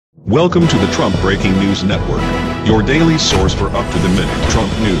Welcome to the Trump Breaking News Network, your daily source for up-to-the-minute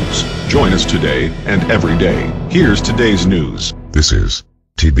Trump news. Join us today and every day. Here's today's news. This is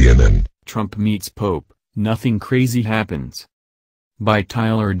TBNN. Trump meets Pope, nothing crazy happens. By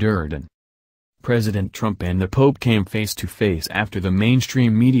Tyler Durden. President Trump and the Pope came face to face after the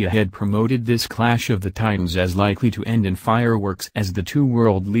mainstream media had promoted this clash of the titans as likely to end in fireworks as the two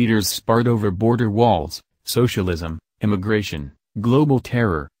world leaders sparred over border walls, socialism, immigration, global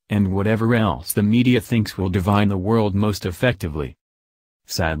terror, and whatever else the media thinks will divide the world most effectively.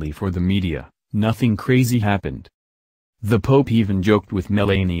 Sadly for the media, nothing crazy happened. The Pope even joked with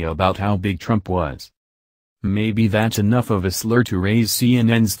Melania about how big Trump was. Maybe that's enough of a slur to raise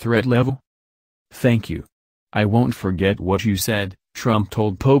CNN's threat level? Thank you. I won't forget what you said, Trump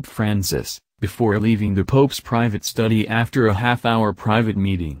told Pope Francis, before leaving the Pope's private study after a half-hour private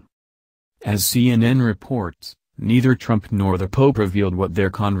meeting. As CNN reports, neither Trump nor the Pope revealed what their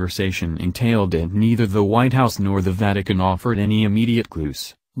conversation entailed, and neither the White House nor the Vatican offered any immediate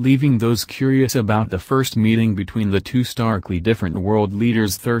clues, leaving those curious about the first meeting between the two starkly different world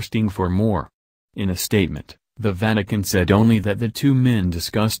leaders thirsting for more. In a statement, the Vatican said only that the two men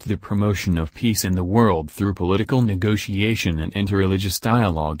discussed the promotion of peace in the world through political negotiation and interreligious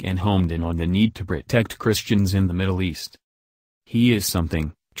dialogue, and homed in on the need to protect Christians in the Middle East. He is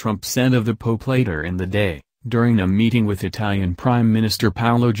something, Trump said of the Pope later in the day, during a meeting with Italian Prime Minister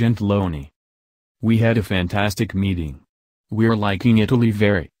Paolo Gentiloni. We had a fantastic meeting. We're liking Italy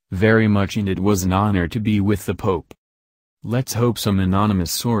very, very much, and it was an honor to be with the Pope. Let's hope some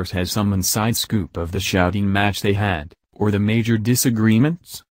anonymous source has some inside scoop of the shouting match they had, or the major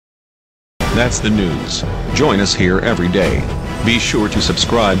disagreements. That's the news. Join us here every day. Be sure to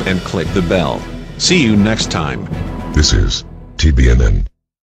subscribe and click the bell. See you next time. This is TBNN.